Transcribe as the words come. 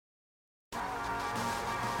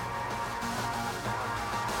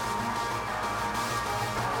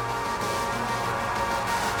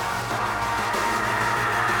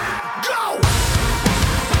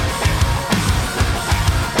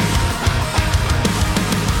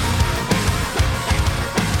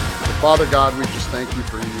Father God, we just thank you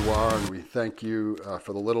for who you are, and we thank you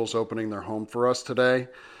for the Littles opening their home for us today.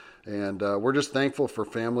 And we're just thankful for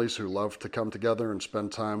families who love to come together and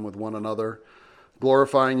spend time with one another,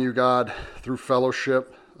 glorifying you, God, through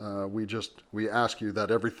fellowship. We ask you that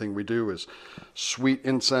everything we do is sweet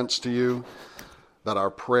incense to you, that our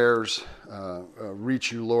prayers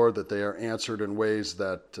reach you, Lord, that they are answered in ways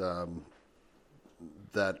that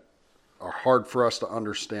are hard for us to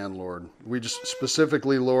understand, Lord. We just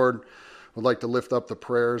specifically, Lord, would like to lift up the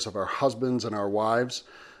prayers of our husbands and our wives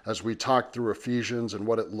as we talk through Ephesians and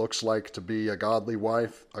what it looks like to be a godly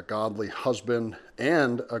wife, a godly husband,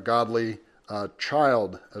 and a godly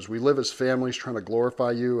child as we live as families trying to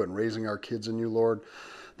glorify you and raising our kids in you, Lord,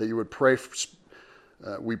 that you would pray.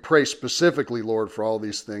 We pray specifically, Lord, for all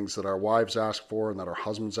these things that our wives ask for and that our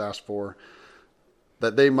husbands ask for,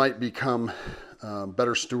 that they might become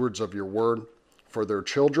better stewards of your word for their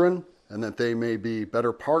children, and that they may be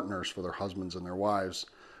better partners for their husbands and their wives.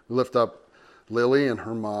 We lift up Lily and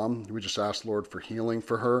her mom. We just ask, Lord, for healing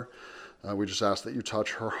for her. We just ask that you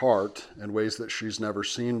touch her heart in ways that she's never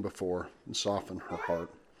seen before and soften her heart.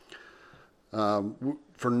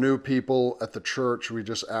 For new people at the church, we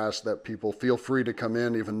just ask that people feel free to come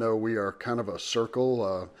in, even though we are kind of a circle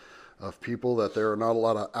of people, that there are not a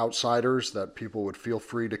lot of outsiders, that people would feel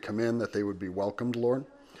free to come in, that they would be welcomed, Lord.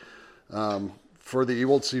 For the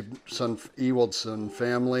Ewaldson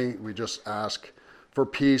family, we just ask for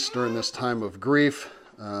peace during this time of grief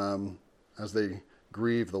as they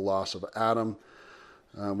grieve the loss of Adam.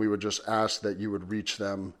 We would just ask that you would reach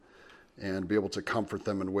them and be able to comfort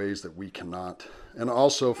them in ways that we cannot. And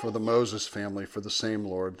also for the Moses family, for the same,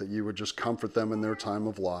 Lord, that you would just comfort them in their time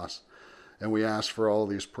of loss. And we ask for all of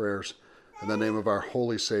these prayers in the name of our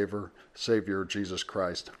holy Savior, Jesus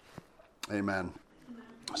Christ. Amen.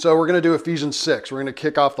 So we're going to do Ephesians 6. We're going to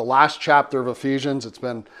kick off the last chapter of Ephesians. It's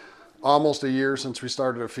been almost a year since we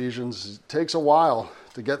started Ephesians. It takes a while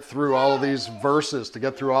to get through all of these verses, to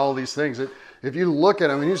get through all of these things. If you look at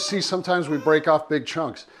them, and you see sometimes we break off big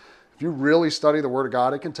chunks. If you really study the Word of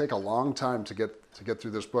God, it can take a long time to get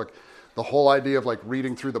through this book. The whole idea of like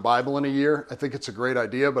reading through the Bible in a year, I think it's a great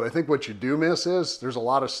idea, but I think what you do miss is there's a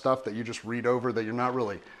lot of stuff that you just read over that you're not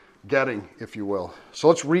really getting, if you will. So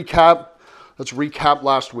let's recap. Let's recap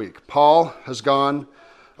last week. Paul has gone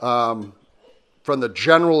from the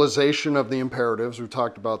generalization of the imperatives, we've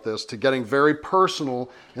talked about this, to getting very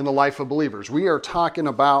personal in the life of believers. We are talking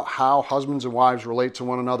about how husbands and wives relate to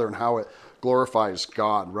one another and how it glorifies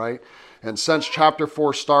God, right? And since chapter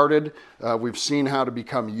 4 started, we've seen how to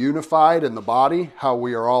become unified in the body, how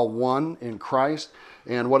we are all one in Christ,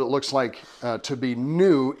 and what it looks like to be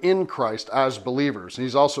new in Christ as believers. And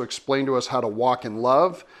he's also explained to us how to walk in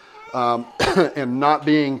love and not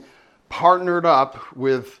being partnered up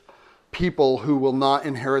with people who will not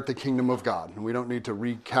inherit the kingdom of God. And we don't need to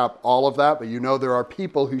recap all of that, but you know there are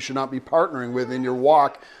people who should not be partnering with in your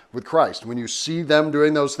walk with Christ. When you see them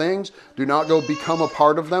doing those things, do not go become a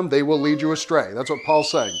part of them. They will lead you astray. That's what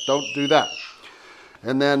Paul's saying. Don't do that.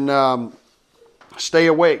 And then stay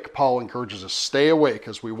awake. Paul encourages us, stay awake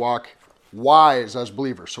as we walk wise as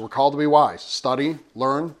believers. So we're called to be wise. Study,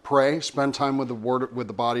 learn, pray, spend time with the word, with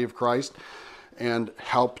the body of Christ, and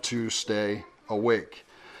help to stay awake.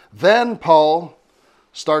 Then Paul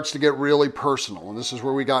starts to get really personal, and this is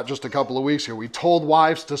where we got just a couple of weeks ago. We told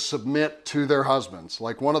wives to submit to their husbands,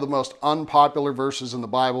 like one of the most unpopular verses in the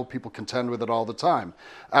Bible. People contend with it all the time.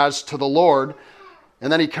 As to the Lord,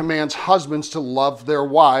 and then he commands husbands to love their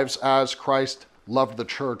wives as Christ loved the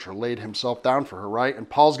church or laid himself down for her, right? And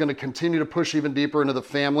Paul's going to continue to push even deeper into the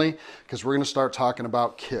family because we're going to start talking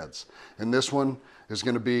about kids. And this one is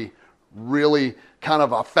going to be really kind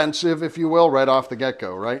of offensive, if you will, right off the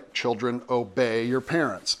get-go, right? Children, obey your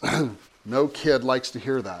parents. No kid likes to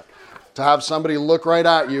hear that. To have somebody look right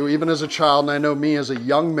at you, even as a child, and I know me as a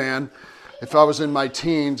young man, if I was in my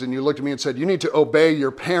teens and you looked at me and said, you need to obey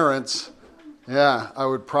your parents, yeah, I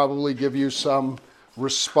would probably give you some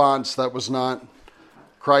response that was not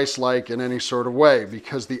Christ-like in any sort of way,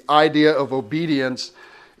 because the idea of obedience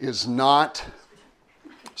is not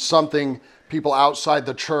something people outside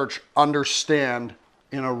the church understand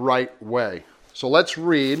in a right way. So let's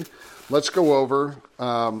go over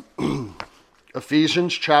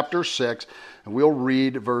Ephesians chapter 6, and we'll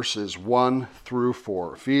read verses 1 through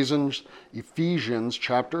 4. Ephesians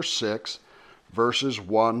chapter 6, verses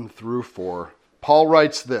 1 through 4. Paul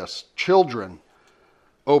writes this, "Children,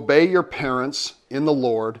 obey your parents in the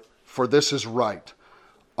Lord, for this is right.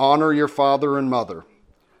 Honor your father and mother.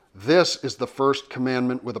 This is the first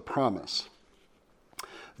commandment with a promise,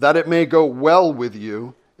 that it may go well with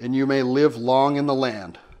you and you may live long in the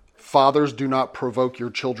land. Fathers, do not provoke your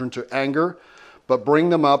children to anger, but bring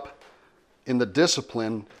them up in the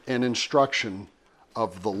discipline and instruction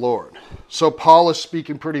of the Lord. So Paul is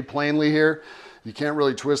speaking pretty plainly here. You can't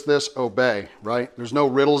really twist this. Obey, right? There's no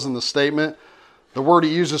riddles in the statement. The word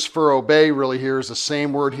he uses for obey really here is the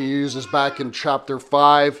same word he uses back in chapter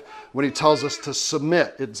 5 when he tells us to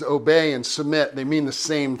submit. It's obey and submit. They mean the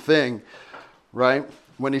same thing, right?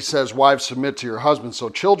 When he says, wives, submit to your husbands. So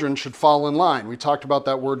children should fall in line. We talked about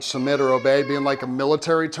that word submit or obey being like a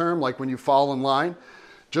military term, like when you fall in line.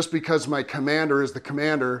 Just because my commander is the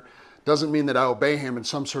commander doesn't mean that I obey him in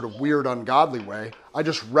some sort of weird, ungodly way. I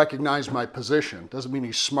just recognize my position. Doesn't mean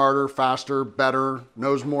he's smarter, faster, better,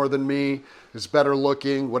 knows more than me, is better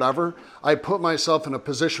looking, whatever. I put myself in a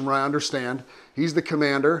position where I understand he's the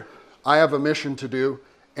commander, I have a mission to do,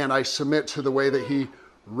 and I submit to the way that he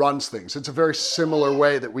runs things. It's a very similar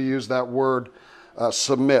way that we use that word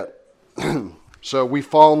submit. So we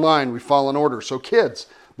fall in line, we fall in order. So kids,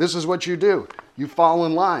 this is what you do. You fall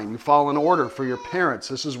in line. You fall in order for your parents.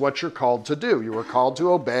 This is what you're called to do. You are called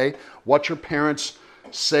to obey what your parents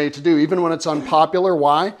say to do, even when it's unpopular.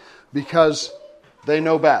 Why? Because they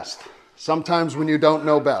know best. Sometimes when you don't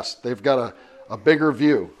know best, they've got a bigger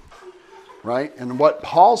view, right? And what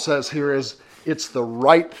Paul says here is it's the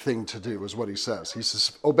right thing to do, is what he says. He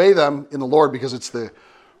says, obey them in the Lord because it's the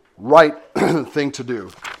right thing to do.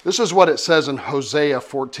 This is what it says in Hosea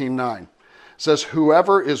 14:9. It says,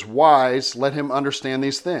 whoever is wise, let him understand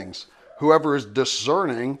these things. Whoever is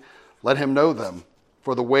discerning, let him know them.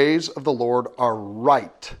 For the ways of the Lord are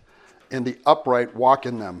right, and the upright walk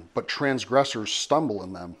in them, but transgressors stumble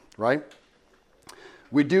in them, right?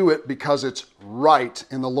 We do it because it's right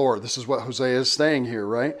in the Lord. This is what Hosea is saying here,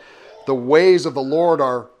 right? The ways of the Lord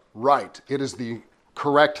are right. It is the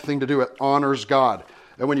correct thing to do. It honors God.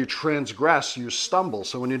 And when you transgress, you stumble.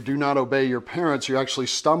 So when you do not obey your parents, you actually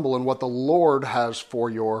stumble in what the Lord has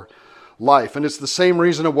for your life. And it's the same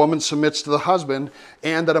reason a woman submits to the husband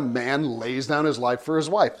and that a man lays down his life for his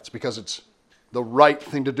wife. It's because it's the right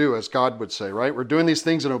thing to do, as God would say, right? We're doing these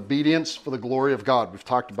things in obedience for the glory of God. We've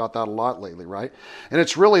talked about that a lot lately, right? And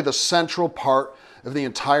it's really the central part of the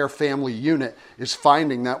entire family unit is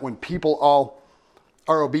finding that when people all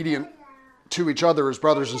are obedient to each other as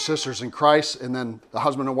brothers and sisters in Christ, and then the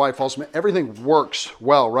husband and wife also, everything works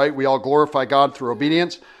well, right? We all glorify God through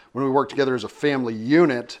obedience. When we work together as a family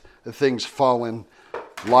unit, the things fall in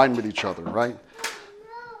line with each other, right?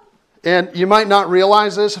 And you might not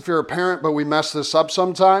realize this if you're a parent, but we mess this up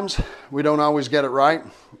sometimes. We don't always get it right.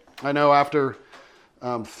 I know after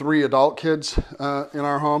 3 adult kids in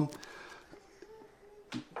our home,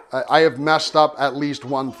 I have messed up at least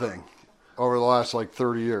one thing over the last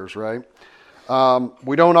 30 years, right?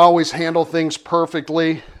 We don't always handle things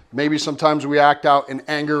perfectly. Maybe sometimes we act out in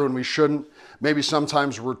anger when we shouldn't. Maybe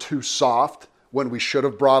sometimes we're too soft when we should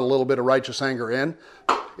have brought a little bit of righteous anger in.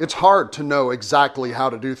 It's hard to know exactly how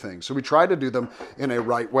to do things. So we try to do them in a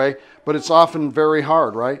right way, but it's often very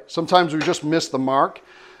hard, right? Sometimes we just miss the mark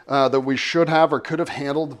that we should have or could have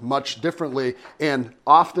handled much differently and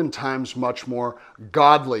oftentimes much more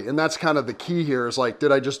godly. And that's kind of the key here is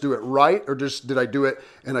did I just do it right or just did I do it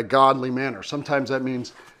in a godly manner? Sometimes that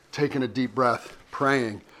means taking a deep breath,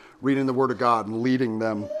 praying, reading the Word of God and leading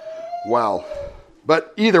them well.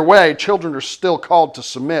 But either way, children are still called to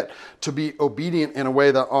submit, to be obedient in a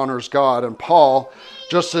way that honors God. And Paul,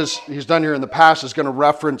 just as he's done here in the past, is going to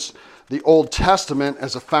reference the Old Testament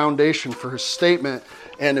as a foundation for his statement.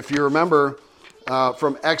 And if you remember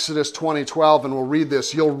from Exodus 20:12, and we'll read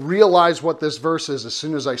this, you'll realize what this verse is as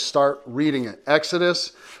soon as I start reading it.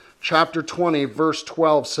 Exodus chapter 20, verse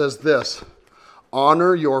 12 says this,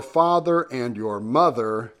 honor your father and your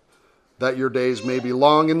mother, that your days may be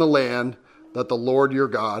long in the land that the Lord your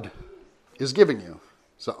God is giving you.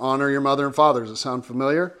 So honor your mother and father. Does it sound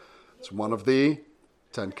familiar? It's one of the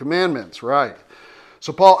 10 commandments, right?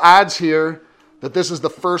 So Paul adds here that this is the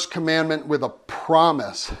first commandment with a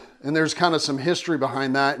promise. And there's kind of some history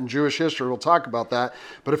behind that in Jewish history. We'll talk about that.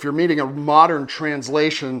 But if you're reading a modern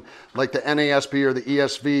translation like the NASB or the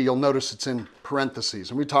ESV, you'll notice it's in parentheses.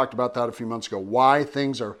 And we talked about that a few months ago. Why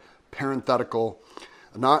things are parenthetical.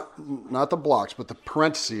 Not the blocks, but the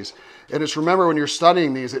parentheses. And it's, remember, when you're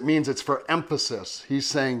studying these, it means it's for emphasis. He's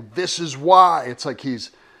saying, this is why. It's like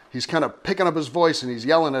he's kind of picking up his voice and he's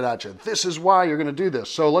yelling it at you. This is why you're going to do this.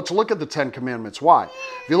 So let's look at the 10 commandments. Why?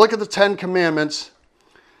 If you look at the 10 commandments,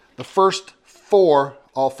 the first 4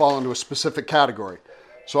 all fall into a specific category.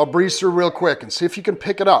 So I'll breeze through real quick and see if you can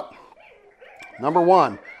pick it up. Number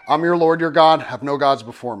 1, I'm your Lord your God, have no gods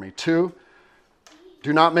before me. 2,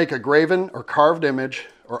 do not make a graven or carved image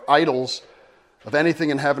or idols of anything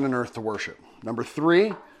in heaven and earth to worship. Number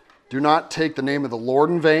 3, Do not take the name of the Lord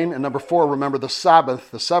in vain. And number 4, remember the Sabbath,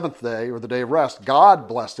 the seventh day, or the day of rest. God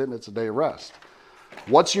blessed it, and it's a day of rest.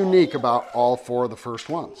 What's unique about all 4 of the first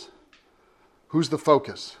ones? Who's the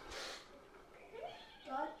focus?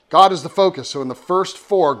 God is the focus. So in the first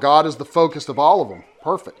 4, God is the focus of all of them.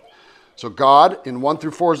 Perfect. So God in 1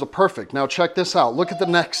 through 4 is the perfect. Now check this out. Look at the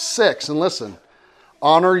next 6 and listen.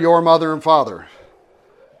 Honor your mother and father.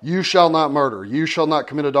 You shall not murder. You shall not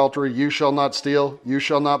commit adultery. You shall not steal. You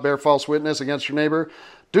shall not bear false witness against your neighbor.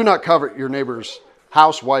 Do not covet your neighbor's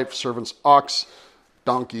house, wife, servants, ox,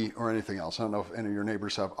 donkey, or anything else. I don't know if any of your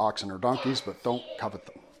neighbors have oxen or donkeys, but don't covet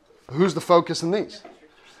them. Who's the focus in these?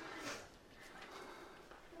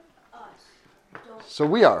 So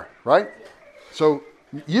we are, right? So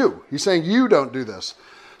he's saying you don't do this.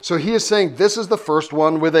 So he is saying this is the first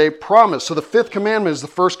one with a promise. So the 5th commandment is the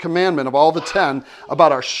first commandment of all the 10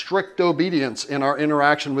 about our strict obedience in our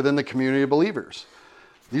interaction within the community of believers.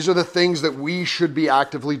 These are the things that we should be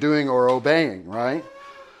actively doing or obeying, right?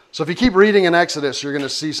 So if you keep reading in Exodus, you're going to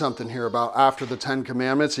see something here about after the 10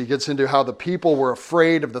 commandments. He gets into how the people were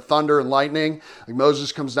afraid of the thunder and lightning. Like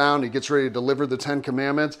Moses comes down, he gets ready to deliver the 10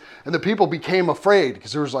 commandments. And the people became afraid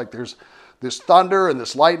because there's this thunder and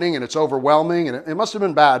this lightning and it's overwhelming. And it must have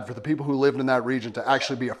been bad for the people who lived in that region to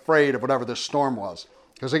actually be afraid of whatever this storm was.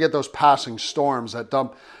 Because they get those passing storms that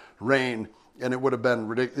dump rain, and it would have been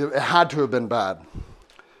ridiculous. It had to have been bad.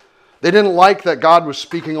 They didn't like that God was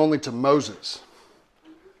speaking only to Moses.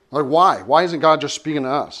 Like, why? Why isn't God just speaking to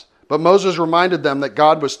us? But Moses reminded them that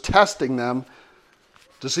God was testing them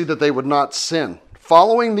to see that they would not sin.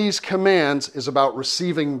 Following these commands is about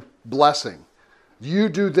receiving blessing. You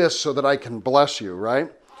do this so that I can bless you,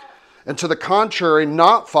 right? And to the contrary,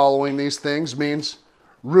 not following these things means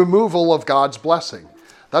removal of God's blessing.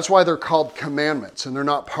 That's why they're called commandments, and they're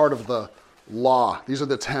not part of the law. These are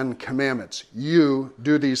the 10 commandments. You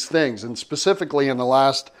do these things, and specifically in the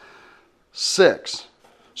last 6.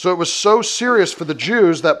 So it was so serious for the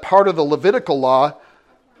Jews that part of the Levitical law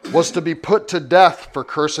was to be put to death for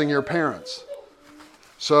cursing your parents.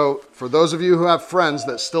 So for those of you who have friends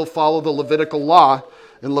that still follow the Levitical law,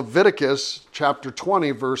 in Leviticus chapter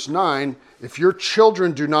 20, verse 9, if your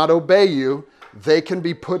children do not obey you, they can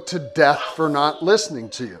be put to death for not listening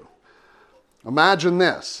to you. Imagine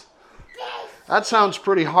this. That sounds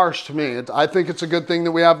pretty harsh to me. I think it's a good thing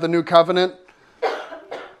that we have the new covenant.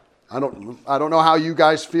 I don't know how you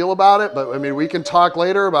guys feel about it, but I mean, we can talk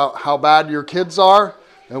later about how bad your kids are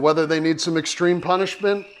and whether they need some extreme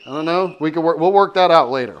punishment. I don't know. We'll work that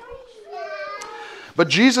out later. But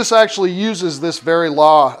Jesus actually uses this very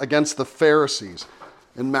law against the Pharisees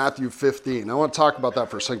in Matthew 15. I want to talk about that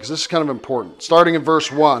for a second because this is kind of important. Starting in verse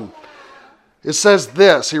 1, it says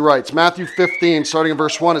this, he writes, Matthew 15, starting in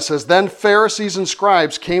verse 1, it says, Then Pharisees and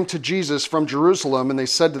scribes came to Jesus from Jerusalem, and they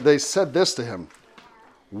said this to him,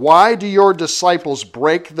 Why do your disciples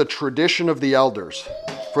break the tradition of the elders?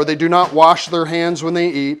 For they do not wash their hands when they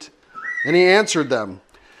eat. And he answered them,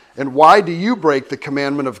 And why do you break the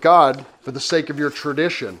commandment of God for the sake of your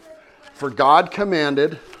tradition? For God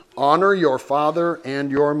commanded, Honor your father and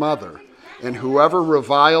your mother, and whoever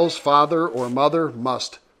reviles father or mother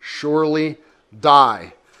must surely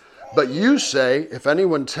die. But you say, if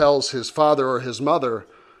anyone tells his father or his mother,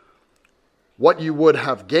 What you would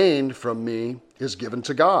have gained from me is given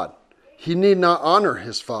to God, he need not honor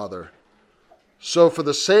his father. So for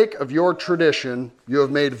the sake of your tradition, you have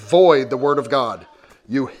made void the word of God.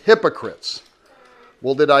 You hypocrites.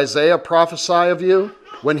 Well, did Isaiah prophesy of you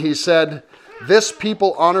when he said, This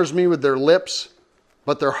people honors me with their lips,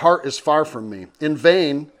 but their heart is far from me. In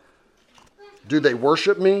vain do they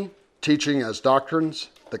worship me, teaching as doctrines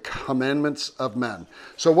the commandments of men.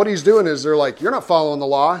 So what he's doing is they're like, You're not following the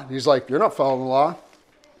law. He's like, You're not following the law.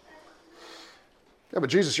 Yeah, but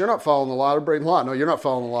Jesus, you're not following the law. They're breaking the law. No, you're not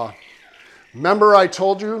following the law. Remember I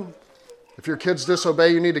told you, if your kids disobey,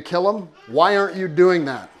 you need to kill them? Why aren't you doing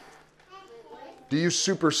that? Do you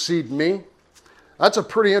supersede me? That's a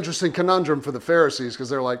pretty interesting conundrum for the Pharisees because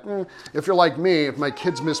they're like, if you're like me, if my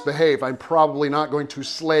kids misbehave, I'm probably not going to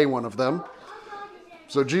slay one of them.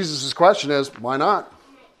 So Jesus' question is, why not?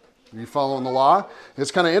 Are you following the law?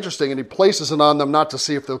 It's kind of interesting, and he places it on them not to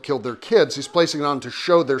see if they'll kill their kids. He's placing it on to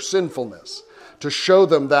show their sinfulness, to show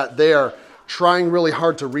them that they are trying really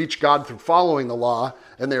hard to reach God through following the law,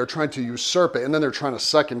 and they are trying to usurp it, and then they're trying to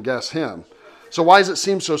second guess him. So why does it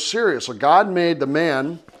seem so serious? Well, God made the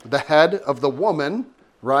man the head of the woman,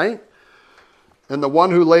 right? And the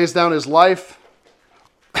one who lays down his life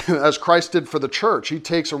as Christ did for the church. He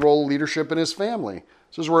takes a role of leadership in his family.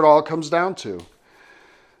 This is where it all comes down to.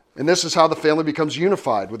 And this is how the family becomes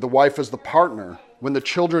unified, with the wife as the partner. When the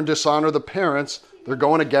children dishonor the parents, they're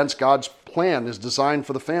going against God's plan, his design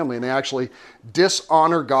for the family, and they actually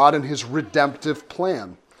dishonor God and his redemptive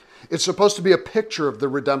plan. It's supposed to be a picture of the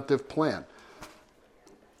redemptive plan.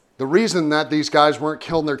 The reason that these guys weren't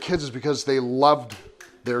killing their kids is because they loved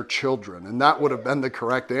their children, and that would have been the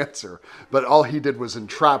correct answer. But all he did was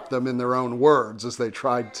entrap them in their own words as they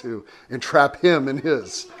tried to entrap him in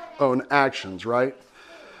his own actions, right?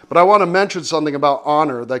 But I want to mention something about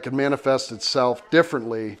honor that can manifest itself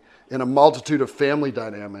differently in a multitude of family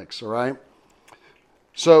dynamics, all right?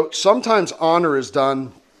 So sometimes honor is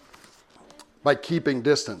done by keeping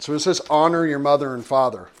distance. So it says honor your mother and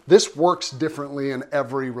father. This works differently in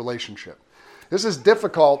every relationship. This is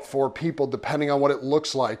difficult for people depending on what it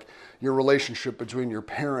looks like, your relationship between your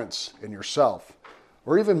parents and yourself,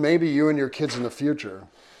 or even maybe you and your kids in the future.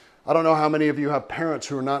 I don't know how many of you have parents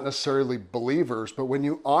who are not necessarily believers, but when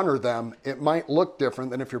you honor them, it might look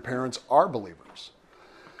different than if your parents are believers.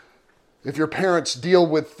 If your parents deal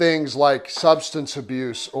with things like substance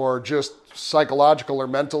abuse or just psychological or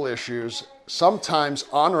mental issues, sometimes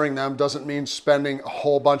honoring them doesn't mean spending a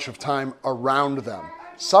whole bunch of time around them.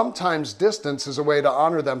 Sometimes distance is a way to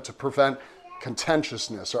honor them to prevent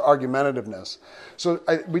contentiousness or argumentativeness. So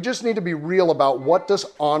we just need to be real about what does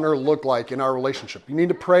honor look like in our relationship. You need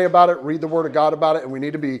to pray about it, read the Word of God about it, and we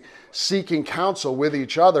need to be seeking counsel with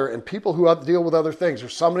each other and people who deal with other things.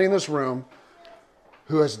 There's somebody in this room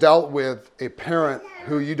who has dealt with a parent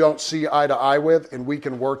who you don't see eye to eye with, and we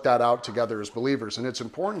can work that out together as believers. And it's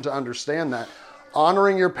important to understand that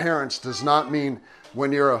honoring your parents does not mean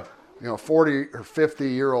when you're a 40 or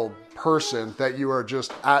 50-year-old person that you are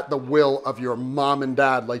just at the will of your mom and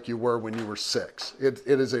dad like you were when you were 6.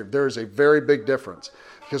 There is a very big difference,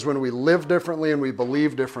 because when we live differently and we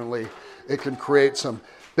believe differently, it can create some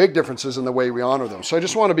big differences in the way we honor them. So I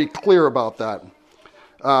just want to be clear about that.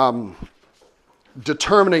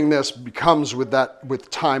 Determining this becomes with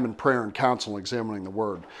time and prayer and counsel and examining the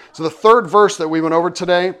Word. So the third verse that we went over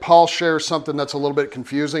today, Paul shares something that's a little bit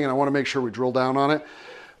confusing, and I want to make sure we drill down on it.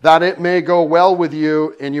 That it may go well with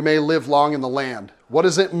you and you may live long in the land. What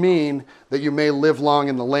does it mean that you may live long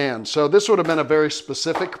in the land? So this would have been a very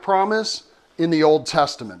specific promise in the Old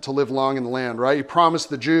Testament, to live long in the land, right? He promised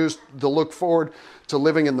the Jews to look forward to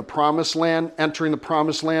living in the promised land, entering the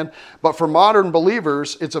promised land. But for modern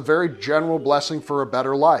believers, it's a very general blessing for a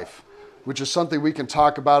better life, which is something we can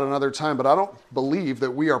talk about another time. But I don't believe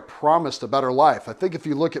that we are promised a better life. I think if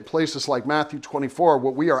you look at places like Matthew 24,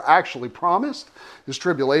 what we are actually promised is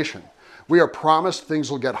tribulation. We are promised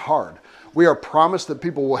things will get hard. We are promised that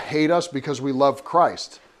people will hate us because we love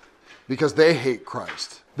Christ, because they hate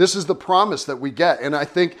Christ. This is the promise that we get. And I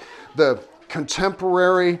think the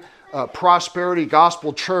contemporary prosperity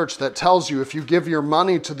gospel church that tells you if you give your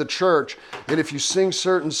money to the church and if you sing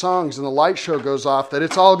certain songs and the light show goes off, that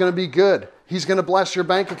it's all going to be good. He's going to bless your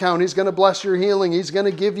bank account. He's going to bless your healing. He's going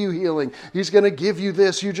to give you healing. He's going to give you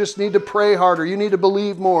this. You just need to pray harder. You need to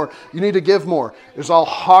believe more. You need to give more. It's all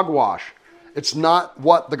hogwash. It's not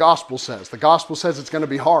what the gospel says. The gospel says it's going to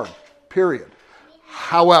be hard, period.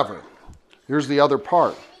 However, here's the other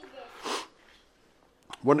part.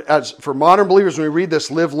 As for modern believers, when we read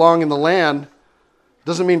this, live long in the land,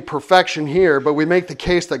 doesn't mean perfection here, but we make the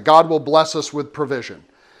case that God will bless us with provision.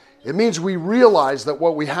 It means we realize that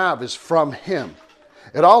what we have is from Him.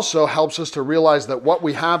 It also helps us to realize that what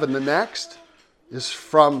we have in the next is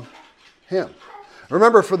from Him.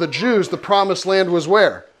 Remember, for the Jews, the promised land was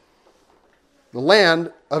where? The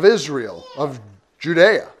land of Israel, of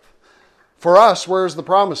Judea. For us, where's the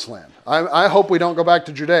promised land? I hope we don't go back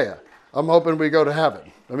to Judea. I'm hoping we go to heaven.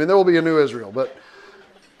 I mean, there will be a new Israel, but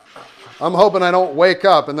I'm hoping I don't wake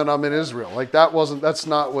up and then I'm in Israel. Like that's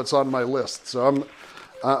not what's on my list. So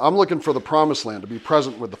I'm looking for the promised land, to be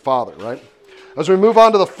present with the Father, right? As we move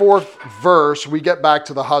on to the fourth verse, we get back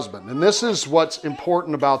to the husband. And this is what's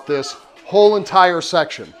important about this whole entire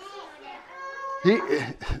section.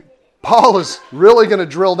 Paul is really going to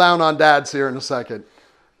drill down on dads here in a second,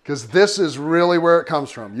 because this is really where it comes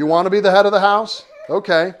from. You want to be the head of the house?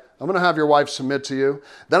 Okay. I'm going to have your wife submit to you.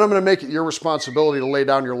 Then I'm going to make it your responsibility to lay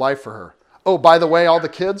down your life for her. Oh, by the way, all the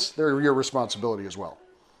kids, they're your responsibility as well.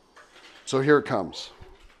 So here it comes.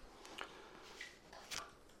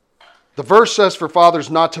 The verse says for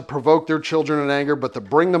fathers not to provoke their children in anger, but to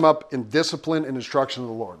bring them up in discipline and instruction of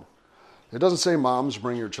the Lord. It doesn't say moms,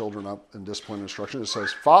 bring your children up in discipline and instruction. It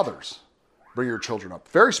says fathers, bring your children up.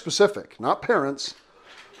 Very specific, not parents,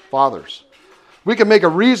 fathers. We can make a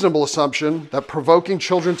reasonable assumption that provoking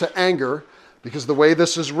children to anger, because the way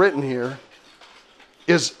this is written here,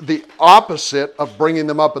 is the opposite of bringing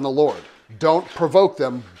them up in the Lord. don't provoke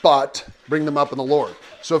them, but bring them up in the Lord.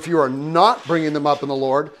 So if you are not bringing them up in the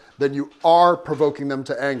Lord, then you are provoking them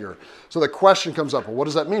to anger. So the question comes up, well, what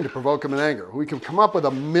does that mean to provoke them in anger? We can come up with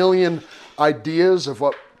a million ideas of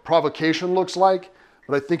what provocation looks like,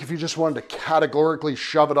 but I think if you just wanted to categorically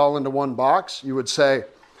shove it all into one box, you would say,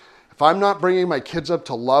 if I'm not bringing my kids up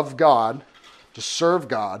to love God, to serve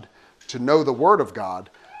God, to know the Word of God,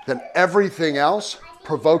 then everything else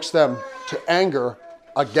provokes them to anger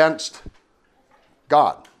against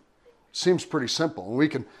God. Seems pretty simple. And we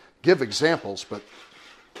can give examples, but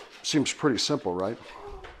seems pretty simple, right?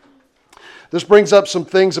 This brings up some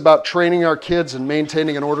things about training our kids and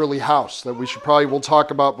maintaining an orderly house that we'll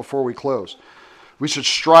talk about before we close. We should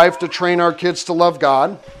strive to train our kids to love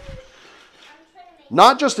God,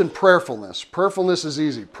 not just in prayerfulness. Prayerfulness is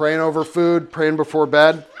easy. Praying over food, praying before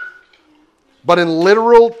bed. But in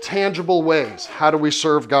literal, tangible ways, how do we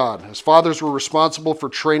serve God? As fathers, we're responsible for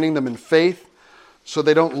training them in faith so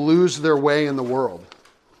they don't lose their way in the world.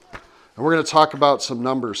 And we're going to talk about some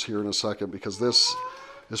numbers here in a second because this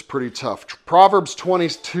is pretty tough. Proverbs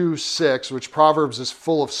 22:6, which Proverbs is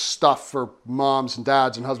full of stuff for moms and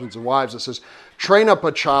dads and husbands and wives. It says, train up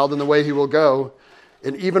a child in the way he will go,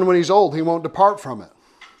 and even when he's old, he won't depart from it.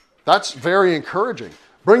 That's very encouraging.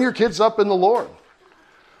 Bring your kids up in the Lord.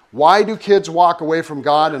 Why do kids walk away from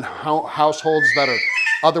God in households that are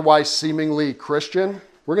otherwise seemingly Christian?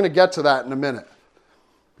 We're going to get to that in a minute.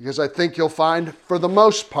 Because I think you'll find, for the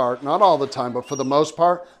most part, not all the time, but for the most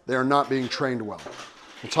part, they are not being trained well.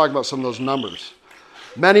 We'll talk about some of those numbers.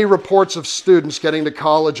 Many reports of students getting to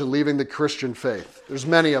college and leaving the Christian faith. There's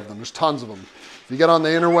many of them. There's tons of them. If you get on the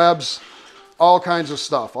interwebs, all kinds of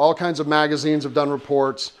stuff. All kinds of magazines have done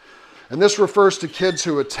reports. And this refers to kids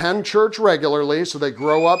who attend church regularly, so they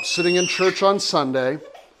grow up sitting in church on Sunday.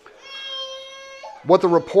 What the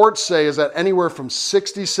reports say is that anywhere from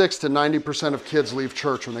 66 to 90% of kids leave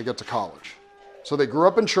church when they get to college. So they grew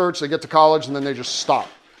up in church, they get to college, and then they just stop.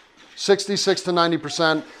 66 to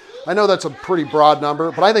 90%. I know that's a pretty broad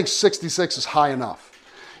number, but I think 66 is high enough.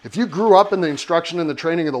 If you grew up in the instruction and the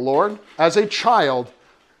training of the Lord, as a child,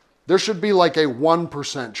 there should be like a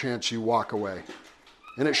 1% chance you walk away.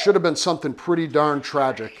 And it should have been something pretty darn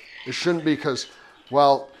tragic. It shouldn't be because,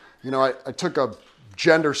 well, I took a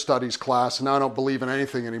gender studies class and now I don't believe in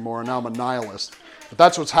anything anymore and now I'm a nihilist. But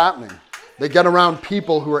that's what's happening. They get around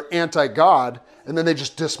people who are anti-God and then they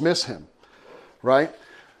just dismiss him, right?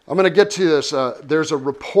 I'm going to get to this. There's a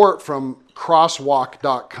report from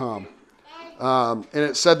crosswalk.com and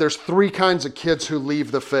it said there's 3 kinds of kids who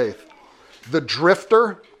leave the faith. The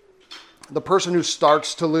drifter, the person who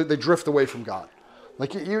starts to lose, they drift away from God.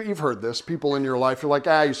 Like you've heard this. People in your life, you're like,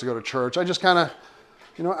 I used to go to church. I just kind of,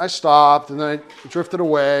 I stopped and then I drifted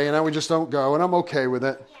away and now we just don't go and I'm okay with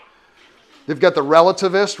it. They've got the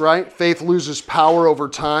relativist, right? Faith loses power over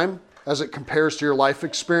time as it compares to your life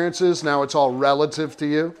experiences. Now it's all relative to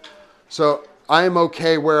you. So I am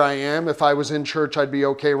okay where I am. If I was in church, I'd be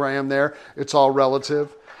okay where I am there. It's all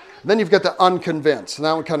relative. And then you've got the unconvinced, and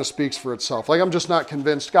that one kind of speaks for itself. Like, I'm just not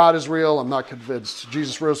convinced God is real. I'm not convinced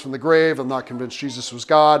Jesus rose from the grave. I'm not convinced Jesus was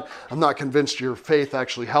God. I'm not convinced your faith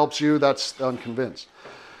actually helps you. That's unconvinced.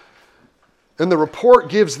 And the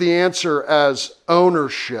report gives the answer as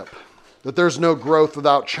ownership, that there's no growth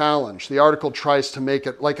without challenge. The article tries to make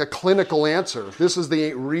it like a clinical answer. This is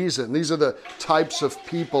the reason. These are the types of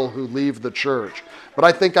people who leave the church. But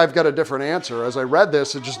I think I've got a different answer. As I read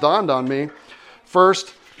this, it just dawned on me.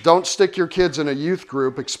 First, don't stick your kids in a youth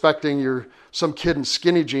group expecting you're some kid in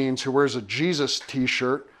skinny jeans who wears a Jesus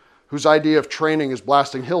t-shirt, whose idea of training is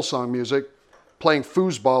blasting Hillsong music, playing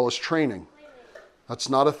foosball as training. That's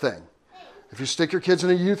not a thing. If you stick your kids in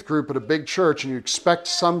a youth group at a big church and you expect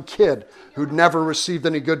some kid who'd never received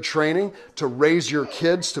any good training to raise your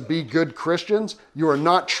kids to be good Christians, you are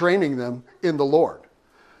not training them in the Lord.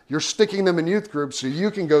 You're sticking them in youth groups so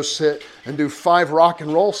you can go sit and do 5 rock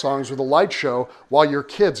and roll songs with a light show while your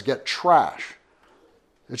kids get trash.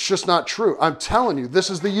 It's just not true. I'm telling you, this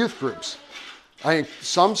is the youth groups.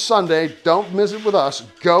 Some Sunday, don't miss it with us,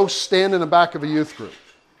 go stand in the back of a youth group.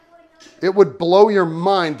 It would blow your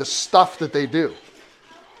mind the stuff that they do.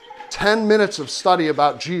 10 minutes of study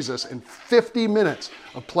about Jesus and 50 minutes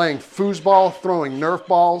of playing foosball, throwing Nerf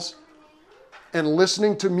balls, and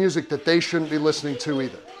listening to music that they shouldn't be listening to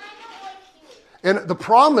either. And the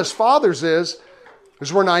problem as fathers is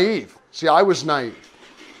we're naive. See, I was naive.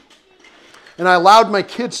 And I allowed my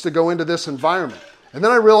kids to go into this environment. And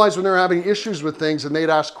then I realized when they were having issues with things and they'd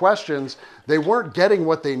ask questions, they weren't getting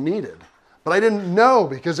what they needed. But I didn't know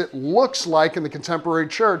because it looks like in the contemporary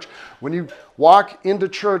church, when you walk into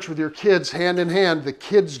church with your kids hand in hand, the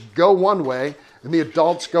kids go one way and the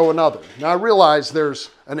adults go another. Now I realize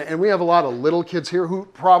and we have a lot of little kids here who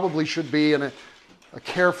probably should be in a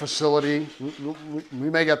care facility. We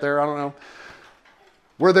may get there, I don't know,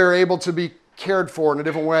 where they're able to be cared for in a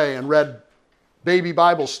different way and read baby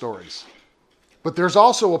Bible stories. But there's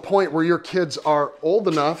also a point where your kids are old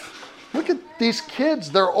enough. Look at these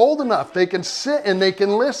kids. They're old enough. They can sit and they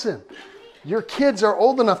can listen. Your kids are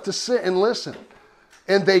old enough to sit and listen.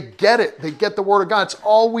 And they get it. They get the Word of God. It's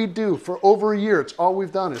all we do for over a year. It's all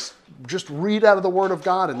we've done is just read out of the Word of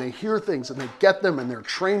God, and they hear things and they get them and they're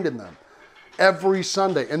trained in them every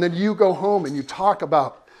Sunday. And then you go home and you talk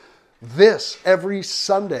about this every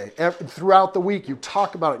Sunday. Throughout the week, you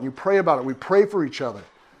talk about it and you pray about it. We pray for each other.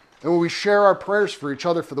 And when we share our prayers for each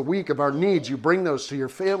other for the week of our needs, you bring those to your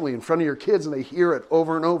family in front of your kids, and they hear it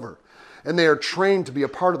over and over. And they are trained to be a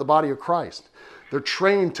part of the body of Christ. They're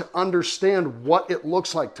trained to understand what it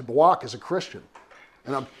looks like to walk as a Christian.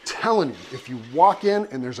 And I'm telling you, if you walk in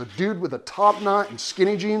and there's a dude with a top knot and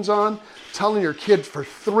skinny jeans on, telling your kid for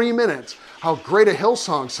 3 minutes how great a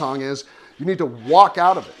Hillsong song is, you need to walk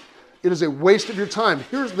out of it. It is a waste of your time.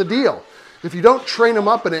 Here's the deal. If you don't train them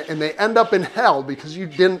up in it and they end up in hell because you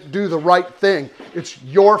didn't do the right thing, it's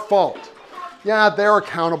your fault. Yeah, they're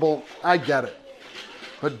accountable. I get it.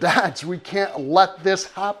 But dads, we can't let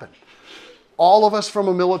this happen. All of us from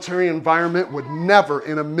a military environment would never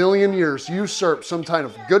in a million years usurp some kind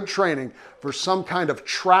of good training for some kind of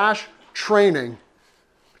trash training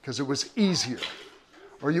because it was easier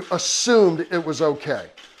or you assumed it was okay.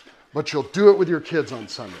 But you'll do it with your kids on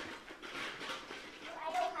Sunday.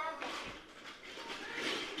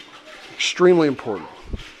 Extremely important.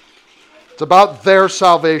 It's about their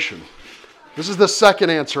salvation. This is the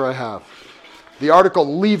second answer I have. The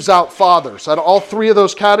article leaves out fathers. Out of all three of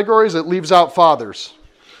those categories, it leaves out fathers.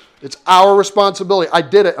 It's our responsibility. I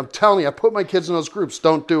did it. I'm telling you, I put my kids in those groups.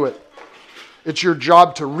 Don't do it. It's your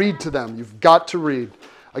job to read to them. You've got to read.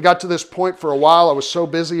 I got to this point for a while. I was so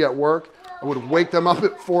busy at work. I would wake them up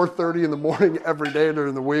at 4:30 in the morning every day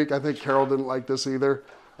during the week. I think Carol didn't like this either.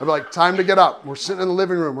 I'd be like, time to get up. We're sitting in the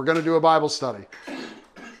living room. We're going to do a Bible study.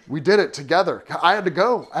 We did it together. I had to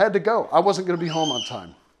go. I wasn't going to be home on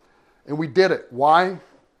time. And we did it. Why?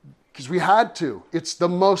 Because we had to. It's the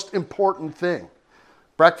most important thing.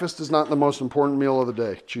 Breakfast is not the most important meal of the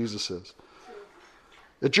day. Jesus is.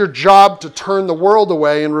 It's your job to turn the world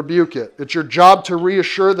away and rebuke it. It's your job to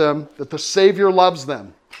reassure them that the Savior loves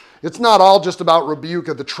them. It's not all just about rebuke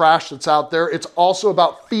of the trash that's out there. It's also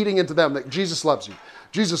about feeding into them that Jesus loves you.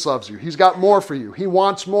 Jesus loves you. He's got more for you. He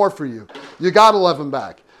wants more for you. You got to love him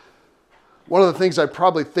back. One of the things I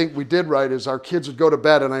probably think we did right is our kids would go to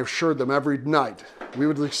bed, and I assured them every night, we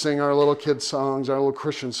would sing our little kid songs, our little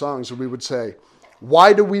Christian songs, and we would say,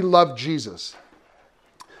 why do we love Jesus?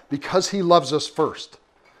 Because he loves us first.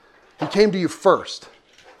 He came to you first.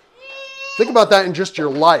 Think about that in just your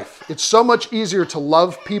life. It's so much easier to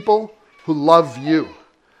love people who love you.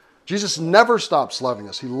 Jesus never stops loving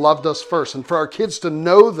us. He loved us first. And for our kids to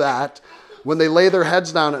know that when they lay their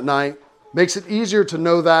heads down at night, makes it easier to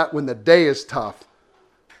know that when the day is tough.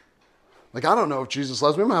 Like, I don't know if Jesus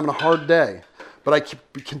loves me. I'm having a hard day. But I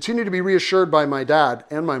continue to be reassured by my dad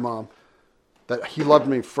and my mom that he loved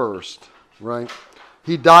me first, right?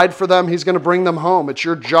 He died for them. He's going to bring them home. It's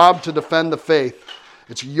your job to defend the faith.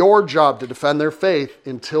 It's your job to defend their faith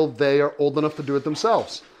until they are old enough to do it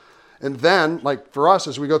themselves. And then, like for us,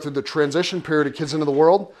 as we go through the transition period of kids into the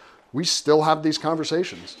world, we still have these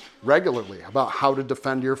conversations regularly about how to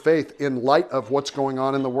defend your faith in light of what's going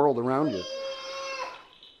on in the world around you.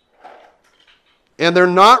 And they're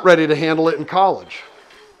not ready to handle it in college.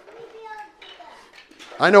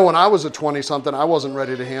 I know when I was a 20-something, I wasn't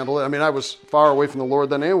ready to handle it. I mean, I was far away from the Lord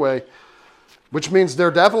then anyway, which means they're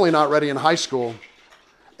definitely not ready in high school.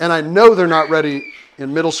 And I know they're not ready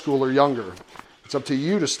in middle school or younger. It's up to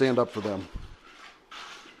you to stand up for them.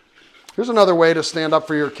 Here's another way to stand up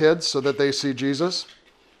for your kids so that they see Jesus.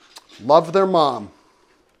 Love their mom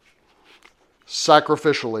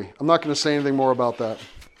sacrificially. I'm not going to say anything more about that.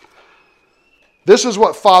 This is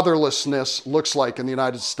what fatherlessness looks like in the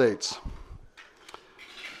United States.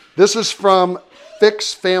 This is from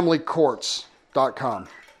fixfamilycourts.com.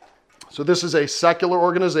 So this is a secular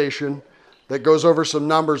organization that goes over some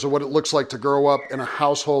numbers of what it looks like to grow up in a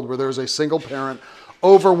household where there's a single parent.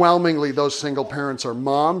 Overwhelmingly, those single parents are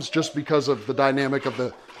moms just because of the dynamic of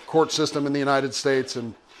the court system in the United States.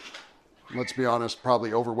 And let's be honest,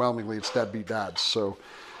 probably overwhelmingly it's deadbeat dads. So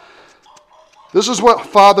this is what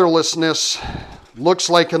fatherlessness looks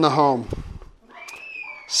like in the home.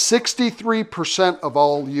 63% of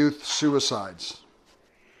all youth suicides.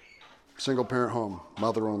 Single parent home,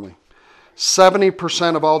 mother only.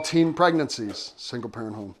 70% of all teen pregnancies,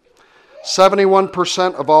 single-parent home.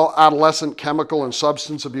 71% of all adolescent chemical and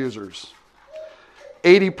substance abusers.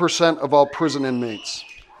 80% of all prison inmates.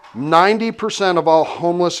 90% of all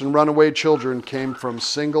homeless and runaway children came from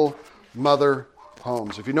single mother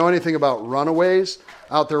homes. If you know anything about runaways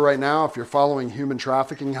out there right now, if you're following human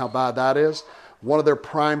trafficking, how bad that is, one of their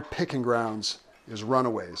prime picking grounds is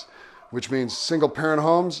runaways, which means single parent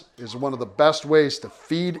homes is one of the best ways to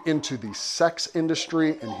feed into the sex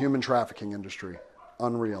industry and human trafficking industry.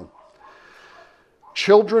 Unreal.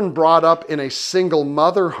 Children brought up in a single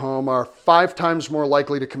mother home are 5 times more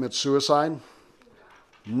likely to commit suicide,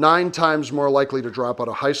 9 times more likely to drop out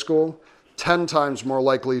of high school, 10 times more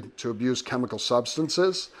likely to abuse chemical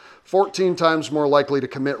substances, 14 times more likely to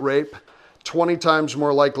commit rape, 20 times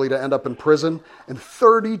more likely to end up in prison, and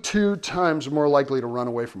 32 times more likely to run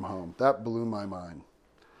away from home. That blew my mind.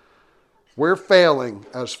 We're failing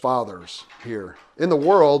as fathers here. In the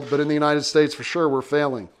world, but in the United States for sure, we're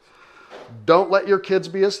failing. Don't let your kids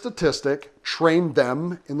be a statistic. Train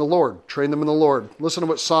them in the Lord. Train them in the Lord. Listen to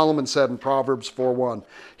what Solomon said in Proverbs 4:1.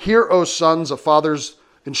 Hear, O sons, a father's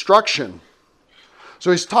instruction.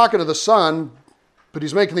 So he's talking to the son, but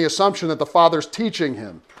he's making the assumption that the father's teaching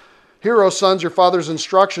him. Hear, O sons, your father's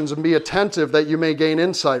instructions, and be attentive that you may gain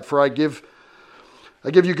insight, for I give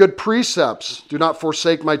you good precepts. Do not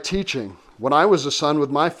forsake my teaching. When I was a son with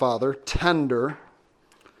my father, tender,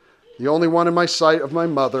 the only one in my sight of my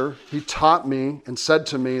mother, he taught me and said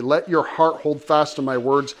to me, let your heart hold fast to my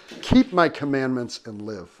words, keep my commandments and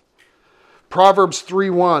live. Proverbs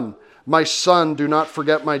 3:1, my son, do not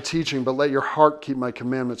forget my teaching, but let your heart keep my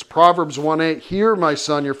commandments. Proverbs 1:8, hear, my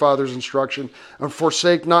son, your father's instruction, and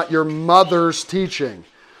forsake not your mother's teaching.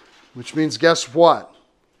 Which means, guess what?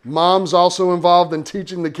 Mom's also involved in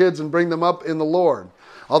teaching the kids and bring them up in the Lord.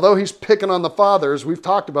 Although he's picking on the fathers, we've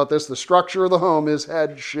talked about this, the structure of the home is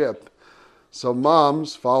headship. So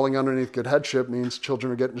moms falling underneath good headship means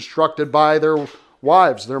children are getting instructed by their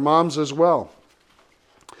wives, their moms as well.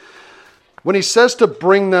 When he says to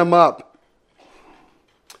bring them up,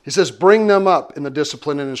 he says bring them up in the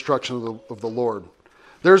discipline and instruction of the Lord.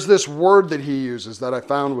 There's this word that he uses that I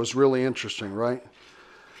found was really interesting, right?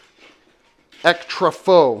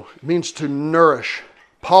 Ektropho means to nourish.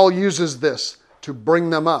 Paul uses this to bring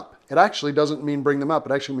them up. It actually doesn't mean bring them up.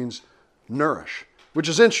 It actually means nourish, which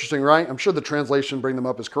is interesting, right? I'm sure the translation bring them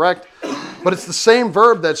up is correct. But it's the same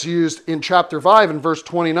verb that's used in chapter 5 and verse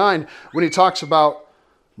 29 when he talks about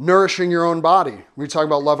nourishing your own body. When we talk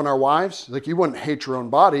about loving our wives, like you wouldn't hate your own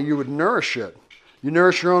body, you would nourish it. You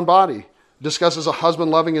nourish your own body. Discusses a husband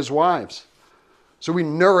loving his wives. So we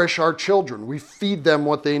nourish our children. We feed them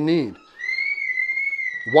what they need.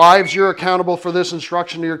 Wives, you're accountable for this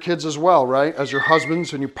instruction to your kids as well, right? As your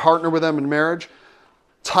husbands, when you partner with them in marriage.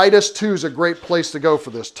 Titus 2 is a great place to go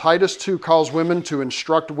for this. Titus 2 calls women to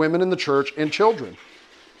instruct women in the church and children.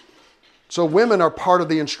 So women are part of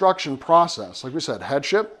the instruction process. Like we said,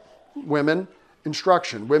 headship, women,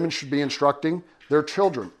 instruction. Women should be instructing their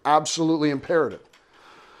children. Absolutely imperative.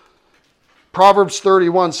 Proverbs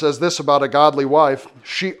 31 says this about a godly wife.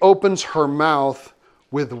 She opens her mouth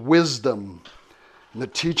with wisdom, and the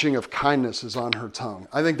teaching of kindness is on her tongue.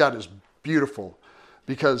 I think that is beautiful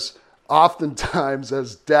because oftentimes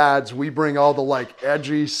as dads, we bring all the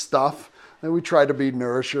edgy stuff and we try to be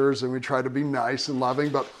nourishers and we try to be nice and loving,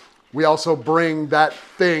 but we also bring that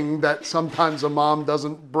thing that sometimes a mom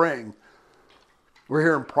doesn't bring. We're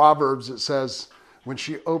here in Proverbs, it says, when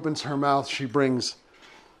she opens her mouth, she brings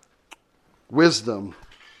wisdom,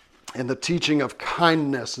 and the teaching of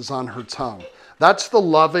kindness is on her tongue. That's the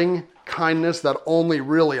loving kindness that only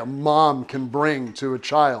really a mom can bring to a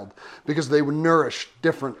child because they were nourished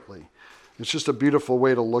differently. It's just a beautiful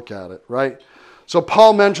way to look at it, right? So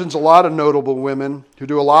Paul mentions a lot of notable women who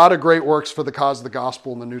do a lot of great works for the cause of the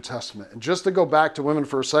gospel in the New Testament. And just to go back to women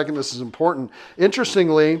for a second, this is important.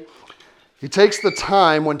 Interestingly, he takes the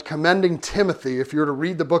time when commending Timothy, if you were to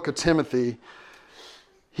read the book of Timothy,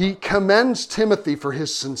 he commends Timothy for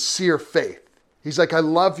his sincere faith. He's like, I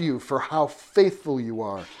love you for how faithful you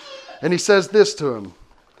are. And he says this to him.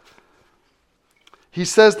 He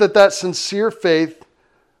says that sincere faith,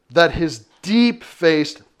 that his deep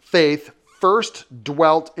faith first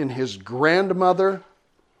dwelt in his grandmother,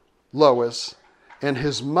 Lois, and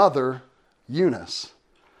his mother, Eunice.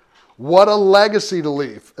 What a legacy to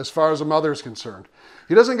leave as far as a mother is concerned.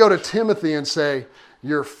 He doesn't go to Timothy and say,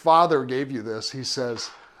 your father gave you this. He says,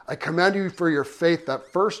 I commend you for your faith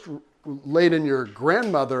that first laid in your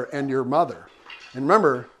grandmother and your mother. And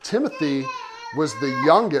remember, Timothy was the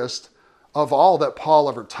youngest of all that Paul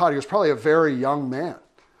ever taught. He was probably a very young man.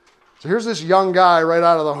 So here's this young guy right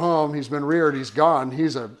out of the home. He's been reared. He's gone.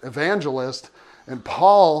 He's an evangelist. And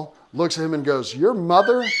Paul looks at him and goes, your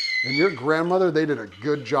mother and your grandmother, they did a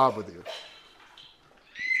good job with you.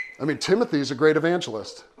 I mean, Timothy's a great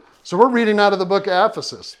evangelist. So we're reading out of the book of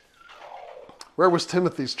Ephesus. Where was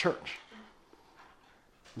Timothy's church?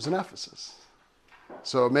 It was in Ephesus.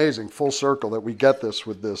 So amazing, full circle that we get this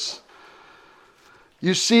with this.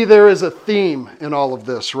 You see there is a theme in all of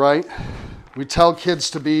this, right? We tell kids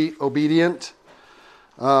to be obedient.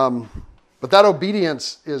 But that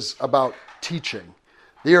obedience is about teaching.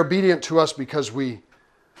 They are obedient to us because we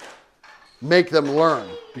make them learn,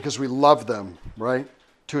 because we love them, right?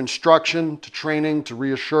 To instruction, to training, to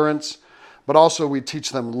reassurance. But also we teach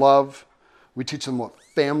them love. We teach them what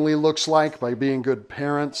family looks like by being good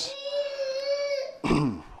parents.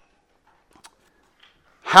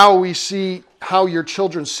 How your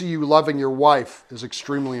children see you loving your wife is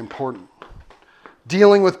extremely important.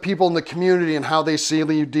 Dealing with people in the community and how they see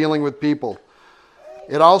you dealing with people.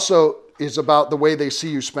 It also is about the way they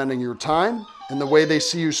see you spending your time and the way they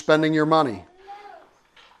see you spending your money.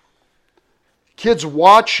 Kids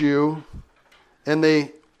watch you and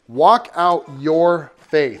they walk out your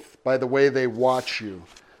faith by the way they watch you.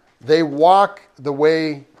 They walk the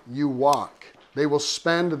way you walk. They will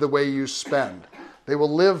spend the way you spend. They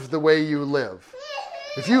will live the way you live.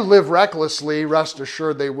 If you live recklessly, rest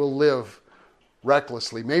assured they will live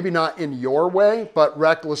recklessly. Maybe not in your way, but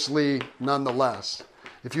recklessly nonetheless.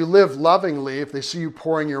 If you live lovingly, if they see you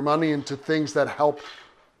pouring your money into things that help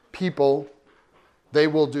people, they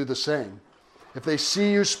will do the same. If they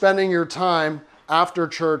see you spending your time after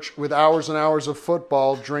church with hours and hours of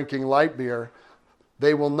football drinking light beer,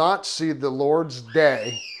 they will not see the Lord's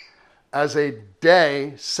day as a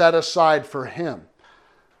day set aside for Him.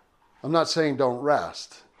 I'm not saying don't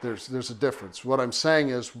rest. There's a difference. What I'm saying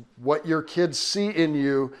is what your kids see in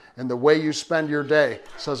you and the way you spend your day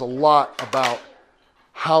says a lot about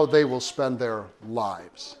how they will spend their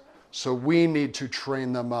lives. So we need to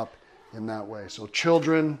train them up in that way. So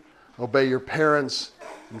children, obey your parents,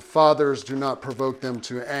 and fathers, do not provoke them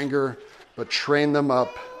to anger, but train them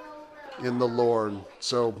up in the Lord.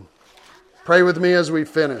 So pray with me as we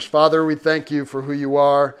finish. Father, we thank you for who you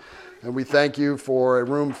are. And we thank you for a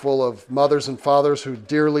room full of mothers and fathers who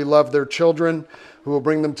dearly love their children, who will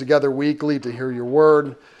bring them together weekly to hear your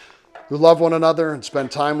word, who love one another and spend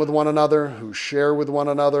time with one another, who share with one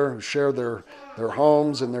another, who share their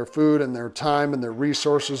homes and their food and their time and their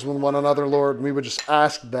resources with one another, Lord. And we would just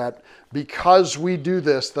ask that because we do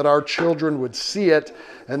this, that our children would see it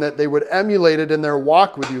and that they would emulate it in their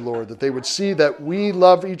walk with you, Lord, that they would see that we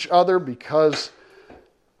love each other because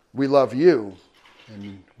we love you.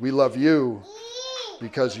 And we love you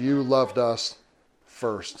because you loved us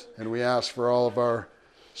first. And we ask for all of our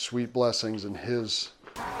sweet blessings in His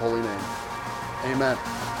holy name. Amen.